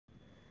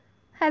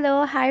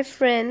Hello, hi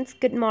friends,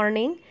 good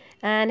morning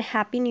and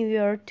happy new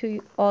year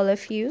to all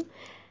of you.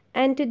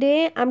 And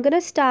today I'm going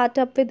to start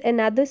up with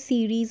another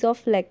series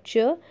of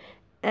lecture,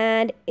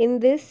 and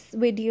in this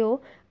video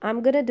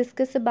I'm going to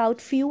discuss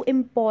about few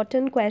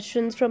important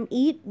questions from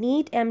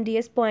NEET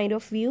MDS point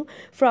of view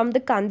from the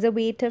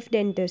conservative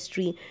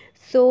dentistry.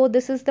 So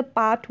this is the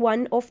part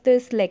 1 of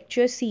this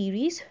lecture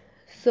series.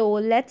 So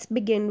let's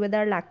begin with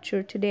our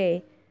lecture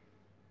today.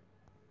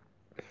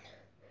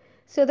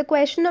 So the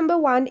question number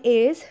 1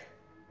 is,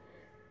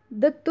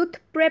 the tooth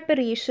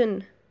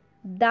preparation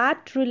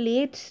that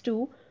relates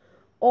to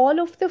all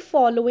of the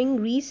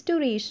following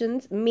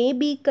restorations may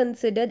be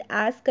considered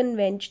as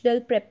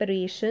conventional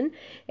preparation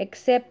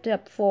except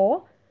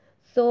for.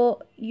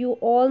 So you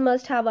all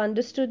must have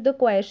understood the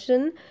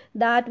question,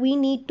 that we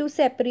need to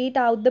separate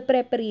out the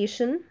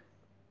preparation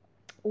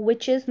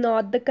which is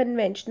not the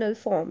conventional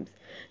forms.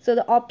 So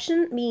the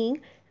option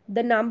being,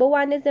 the number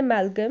 1 is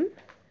amalgam,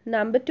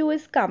 number 2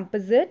 is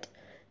composite,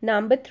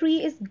 number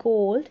 3 is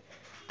gold,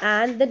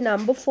 and the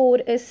number 4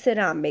 is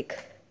ceramic.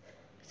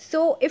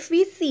 So if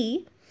we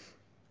see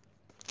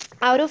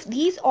out of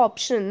these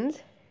options,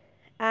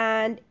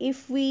 and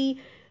if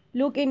we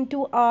look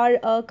into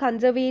our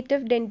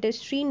conservative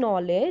dentistry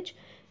knowledge,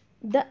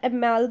 the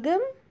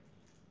amalgam,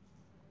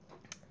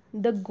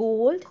 the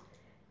gold,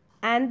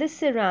 and the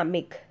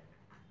ceramic,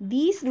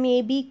 these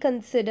may be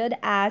considered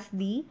as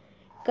the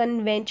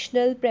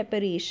conventional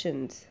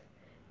preparations.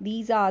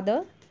 These are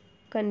the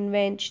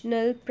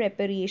conventional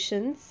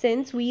preparations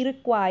since we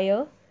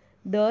require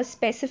the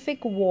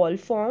specific wall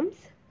forms,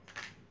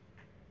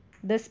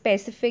 the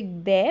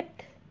specific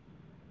depth,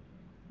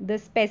 the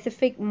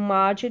specific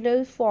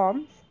marginal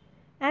forms,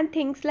 and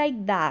things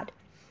like that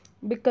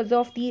because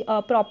of the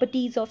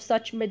properties of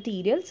such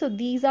material. So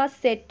these are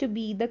said to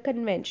be the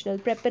conventional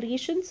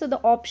preparation. So the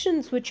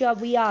options which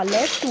we are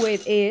left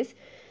with is,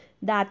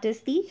 that is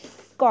the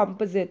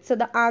composite. So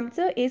the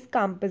answer is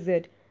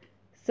composite.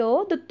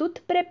 So the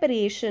tooth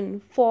preparation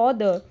for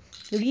the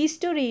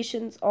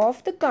restorations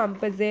of the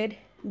composite,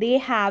 they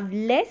have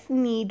less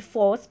need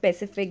for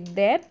specific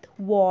depth,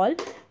 wall,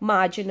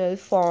 marginal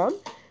form.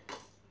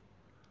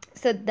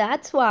 So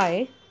that's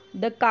why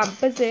the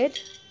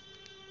composite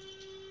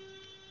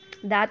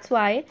that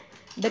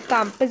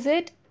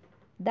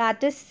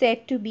is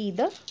said to be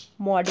the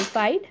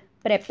modified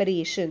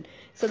preparation.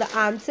 So the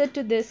answer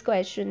to this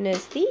question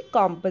is the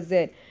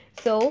composite.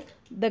 So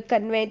the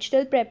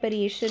conventional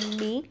preparation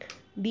mean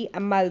the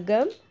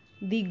amalgam,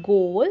 the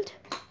gold,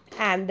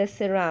 and the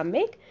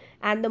ceramic,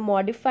 and the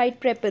modified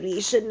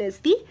preparation is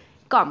the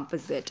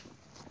composite.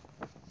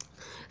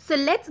 So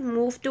let's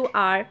move to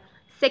our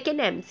second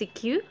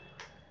MCQ.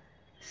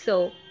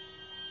 So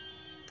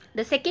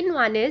the second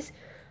one is,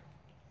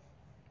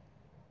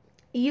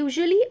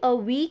 usually a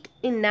weak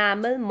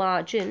enamel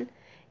margin,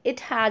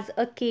 it has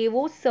a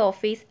cavo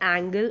surface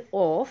angle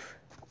of,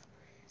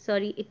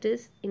 it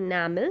is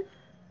enamel.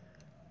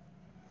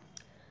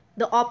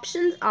 The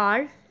options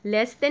are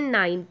less than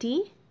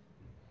 90,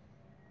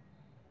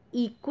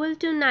 equal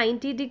to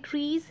 90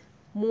 degrees,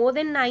 more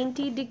than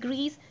 90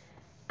 degrees,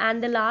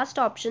 and the last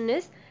option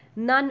is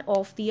none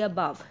of the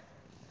above.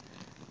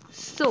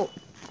 So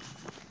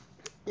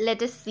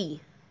let us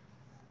see.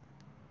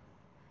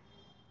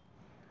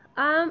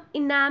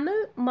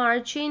 Enamel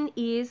margin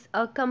is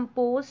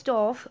composed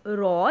of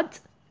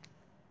rods.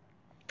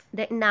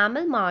 The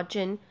enamel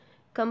margin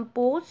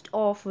composed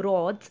of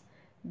rods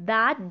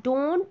that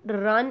don't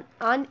run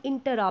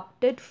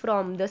uninterrupted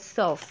from the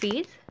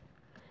surface.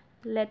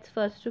 Let's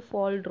first of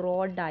all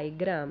draw a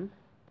diagram,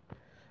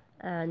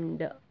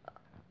 and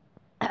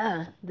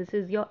this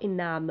is your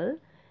enamel,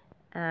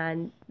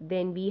 and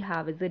then we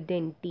have is a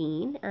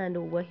dentine, and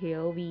over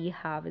here we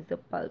have is a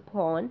pulp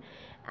horn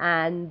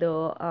and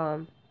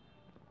the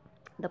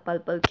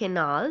pulpal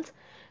canals.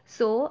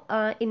 So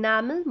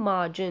enamel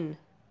margin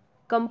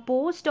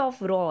composed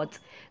of rods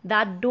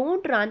that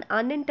don't run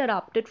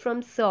uninterrupted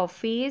from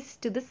surface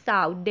to the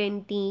south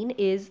dentine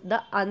is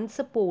the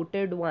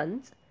unsupported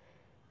ones.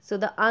 So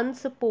the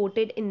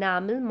unsupported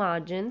enamel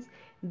margins,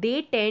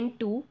 they tend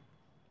to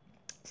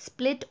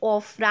split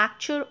off,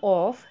 fracture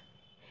off,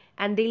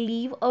 and they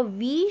leave a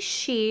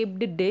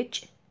V-shaped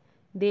ditch.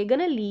 They're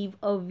gonna leave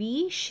a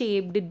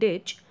V-shaped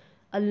ditch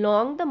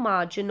along the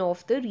margin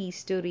of the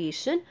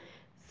restoration.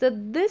 So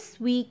this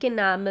weak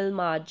enamel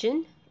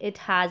margin, it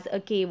has a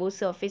cavo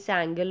surface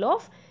angle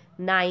of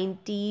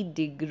 90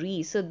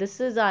 degrees. So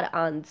this is our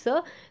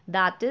answer,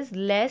 that is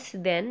less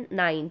than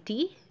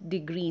 90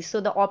 degrees.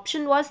 So the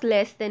option was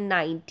less than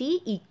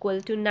 90,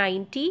 equal to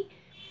 90,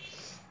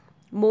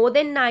 more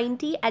than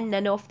 90, and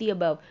none of the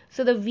above.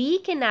 So the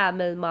weak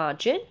enamel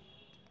margin,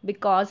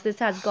 because this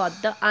has got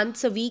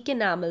the weak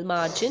enamel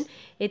margin,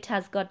 it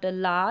has got a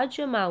large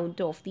amount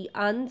of the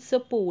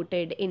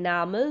unsupported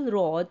enamel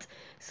rods,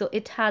 so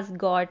it has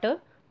got a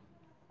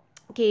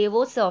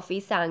cavo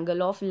surface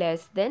angle of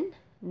less than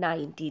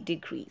 90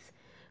 degrees.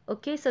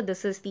 Okay, so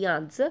this is the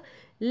answer.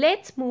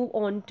 Let's move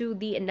on to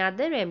the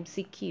another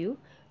MCQ.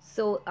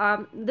 So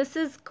this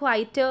is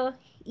quite a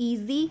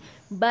easy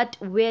but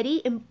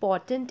very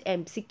important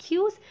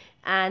MCQs,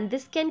 and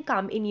this can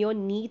come in your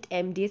NEET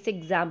MDS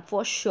exam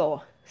for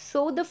sure.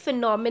 So the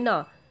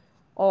phenomena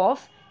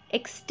of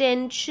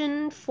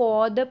extension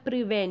for the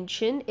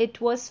prevention,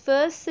 it was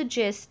first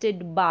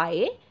suggested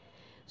by,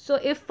 so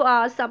if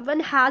someone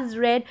has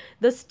read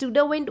the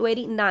student went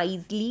very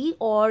nicely,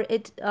 or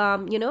it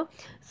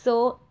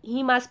so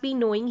he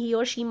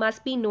or she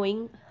must be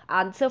knowing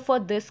answer for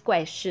this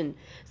question.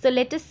 So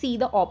let us see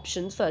the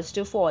options. First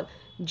of all,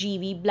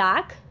 G.V.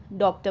 Black,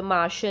 Dr.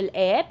 Marshall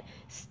Ebb,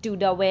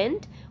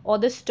 Student, or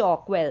the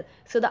Stockwell.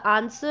 So the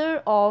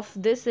answer of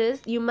this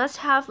is, you must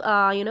have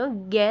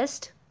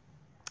guessed,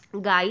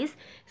 guys.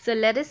 So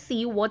let us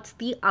see what's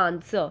the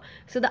answer.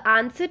 So the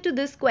answer to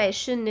this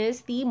question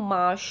is the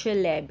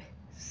Marshall Ebb.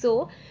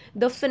 So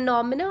the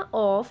phenomena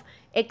of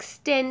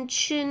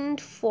extension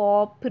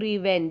for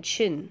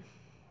prevention,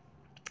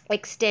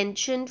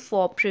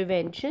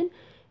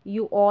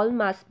 you all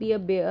must be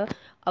aware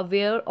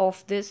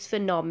of this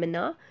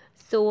phenomena.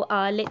 So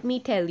let me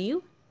tell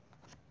you.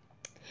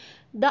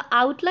 The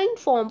outline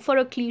form for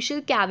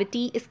occlusal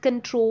cavity is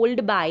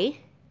controlled by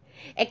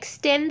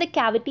extend the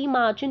cavity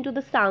margin to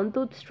the sound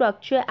tooth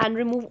structure and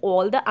remove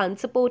all the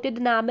unsupported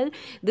enamel.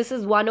 This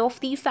is one of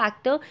the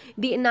factor.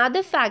 The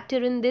another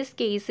factor in this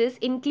case is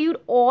include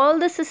all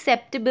the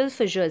susceptible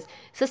fissures,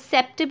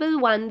 susceptible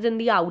ones in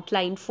the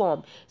outline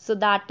form. So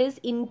that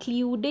is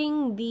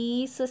including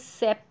the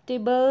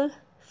susceptible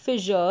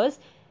fissures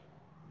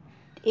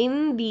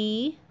in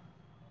the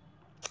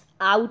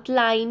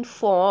outline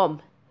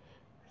form.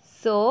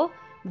 So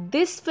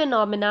this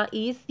phenomena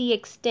is the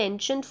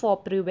extension for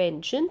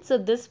prevention. So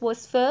this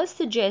was first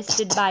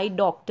suggested by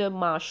Dr.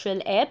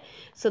 Marshall Ebb.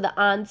 So the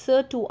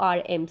answer to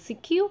our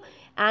MCQ,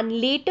 and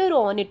later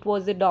on it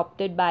was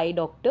adopted by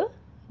Dr.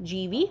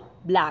 G.V.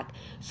 Black.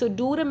 So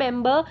do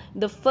remember,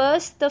 the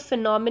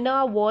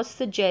phenomena was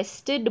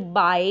suggested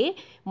by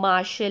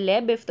Marshall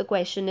Ebb if the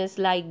question is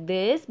like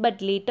this,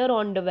 but later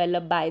on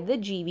developed by the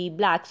G.V.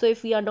 Black. So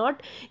if we are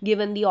not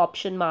given the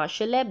option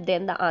Marshall Ebb,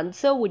 then the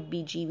answer would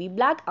be G.V.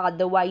 Black.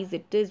 Otherwise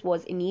it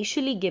was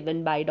initially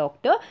given by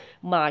Dr.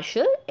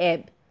 Marshall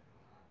Ebb.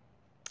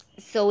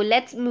 So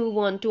let's move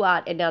on to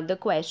our another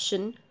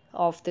question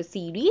of the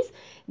series,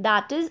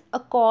 that is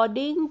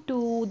according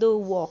to the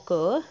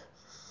Walker.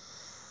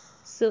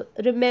 So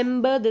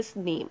remember this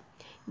name.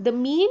 The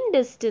mean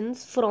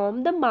distance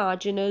from the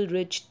marginal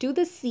ridge to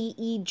the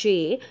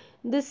CEJ.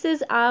 This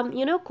is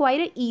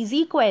quite an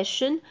easy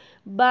question,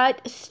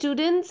 but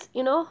students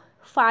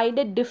find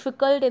it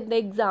difficult in the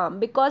exam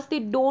because they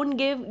don't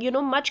give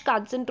much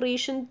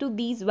concentration to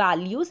these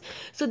values.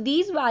 So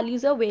these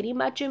values are very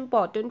much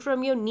important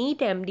from your NEET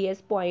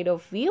MDS point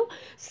of view.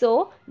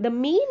 So the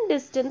mean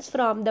distance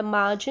from the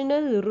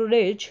marginal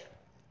ridge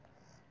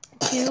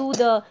to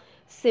the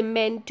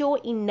cemento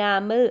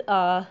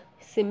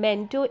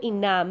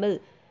enamel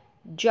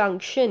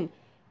junction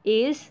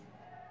is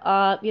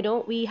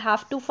we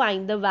have to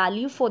find the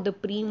value for the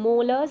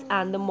premolars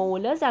and the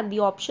molars, and the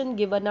option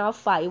given are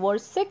 5 or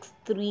 6,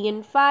 3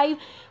 and 5,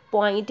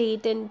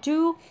 0.8 and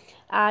 2,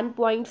 and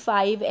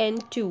 0.5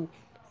 and 2.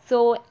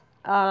 So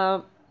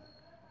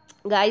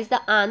guys,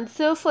 the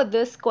answer for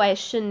this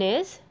question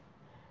is,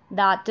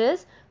 that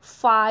is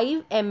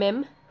 5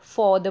 mm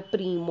for the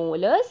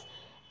premolars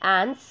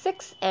and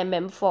 6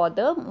 mm for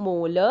the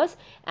molars,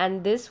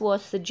 and this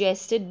was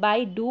suggested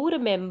by, do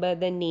remember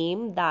the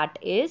name, that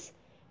is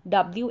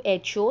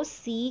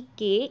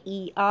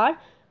WHOCKER.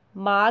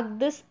 Mark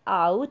this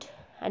out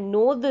and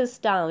note this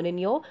down in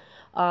your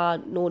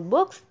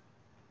notebooks.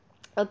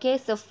 Okay,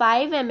 so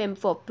 5 mm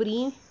for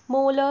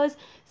premolars,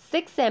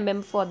 6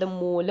 mm for the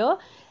molar,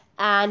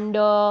 and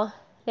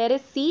let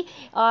us see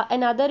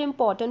another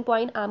important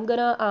point I'm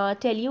gonna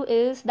tell you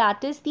is,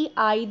 that is the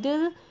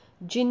ideal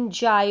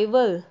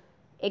gingival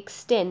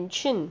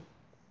extension.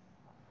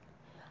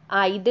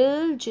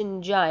 Ideal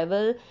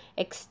gingival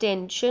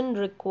extension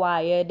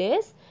required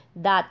is,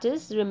 that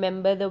is,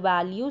 remember the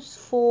values,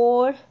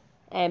 4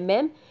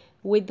 mm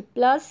with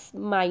plus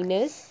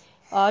minus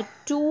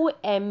 2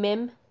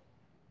 mm,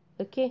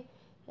 okay,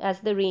 as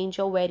the range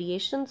of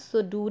variation.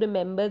 So do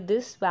remember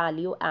this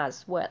value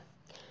as well.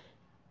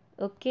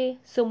 Okay,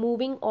 so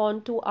moving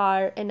on to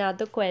our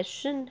another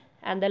question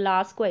and the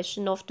last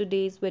question of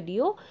today's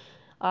video.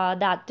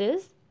 That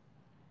is,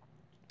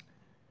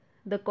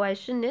 the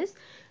question is,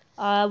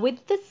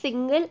 with the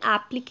single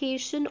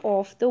application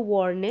of the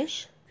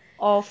varnish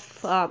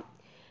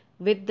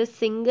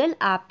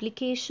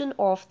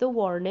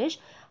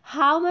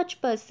how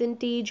much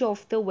percentage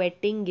of the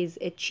wetting is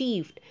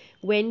achieved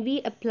when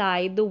we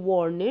apply the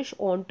varnish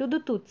onto the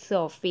tooth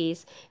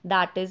surface?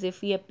 That is,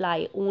 if we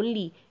apply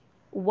only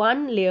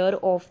one layer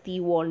of the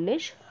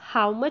varnish,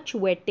 how much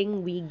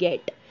wetting we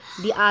get?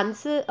 The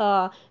answer,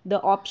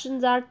 the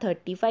options are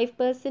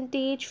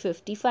 35%,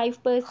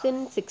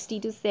 55%, 60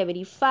 to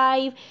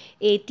 75,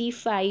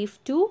 85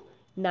 to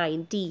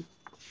 90.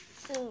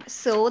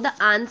 So the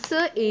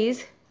answer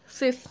is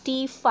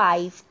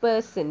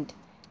 55%.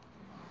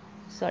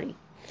 Sorry.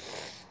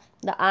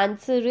 The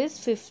answer is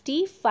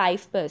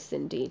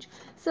 55%.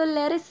 So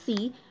let us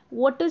see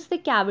what is the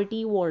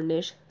cavity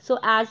varnish. So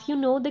as you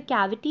know, the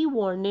cavity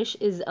varnish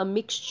is a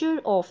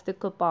mixture of the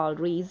copal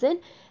resin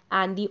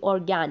and the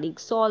organic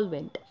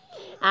solvent.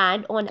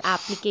 And on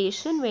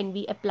application, when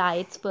we apply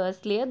its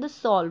first layer, the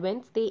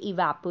solvents, they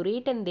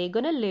evaporate and they're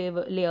gonna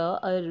layer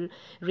a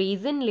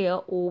resin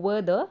layer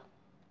over the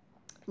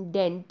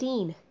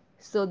dentine.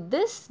 So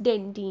this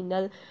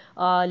dentinal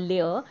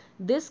layer,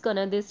 this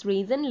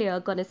resin layer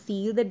gonna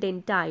seal the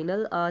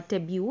dentinal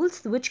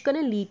tubules, which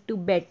gonna lead to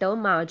better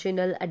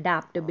marginal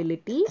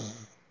adaptability,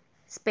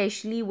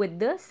 especially with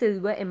the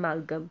silver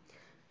amalgam.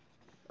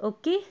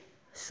 Okay,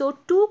 so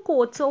 2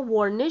 coats of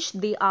varnish,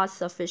 they are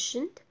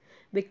sufficient,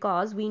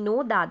 because we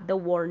know that the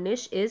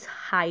varnish is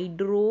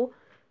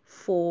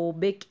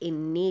hydrophobic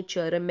in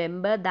nature.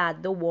 Remember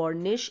that the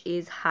varnish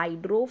is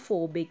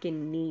hydrophobic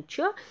in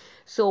nature.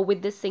 So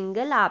with the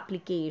single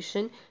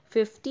application,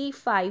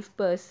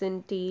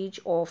 55%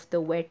 of the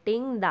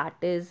wetting that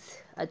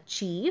is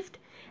achieved.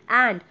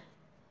 And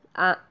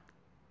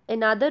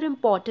another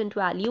important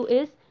value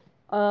is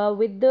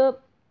with the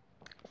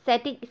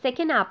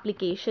second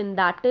application,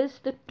 that is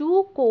the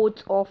 2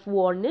 coats of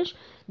varnish,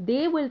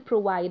 they will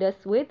provide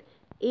us with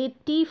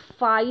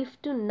 85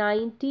 to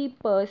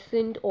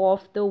 90%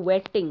 of the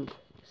wetting.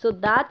 So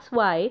that's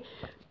why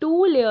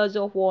 2 layers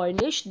of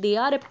varnish, they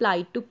are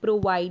applied to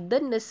provide the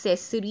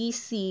necessary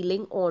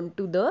sealing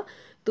onto the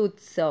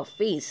tooth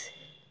surface.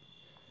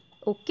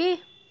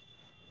 Okay,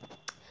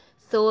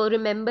 so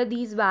remember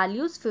these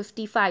values,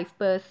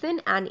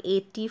 55% and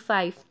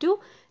 85 to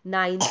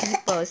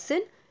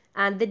 90%.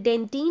 And the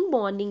dentine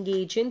bonding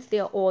agents, they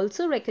are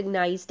also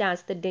recognized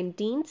as the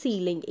dentine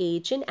sealing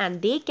agent,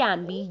 and they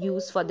can be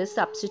used for the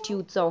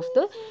substitutes of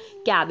the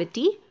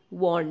cavity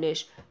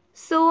varnish.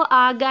 So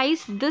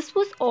guys, this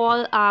was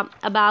all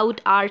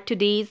about our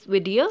today's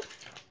video,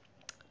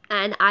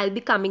 and I'll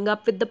be coming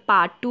up with the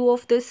part 2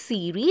 of this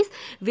series,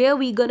 where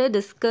we're gonna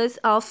discuss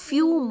a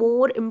few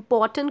more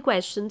important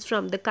questions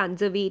from the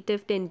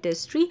conservative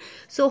dentistry.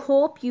 So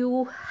hope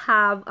you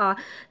have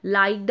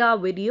liked our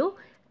video,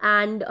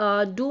 and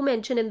do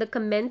mention in the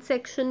comment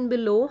section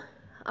below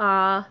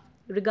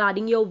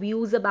regarding your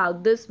views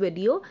about this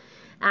video.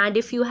 And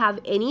if you have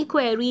any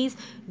queries,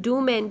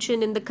 do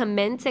mention in the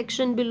comment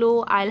section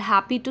below. I'll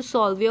happy to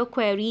solve your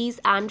queries,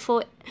 and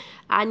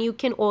you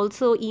can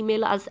also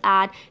email us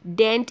at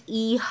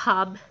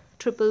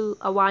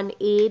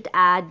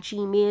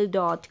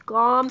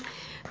dentehub1118@gmail.com.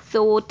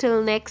 So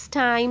till next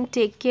time,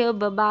 take care,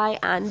 bye bye,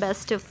 and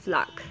best of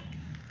luck.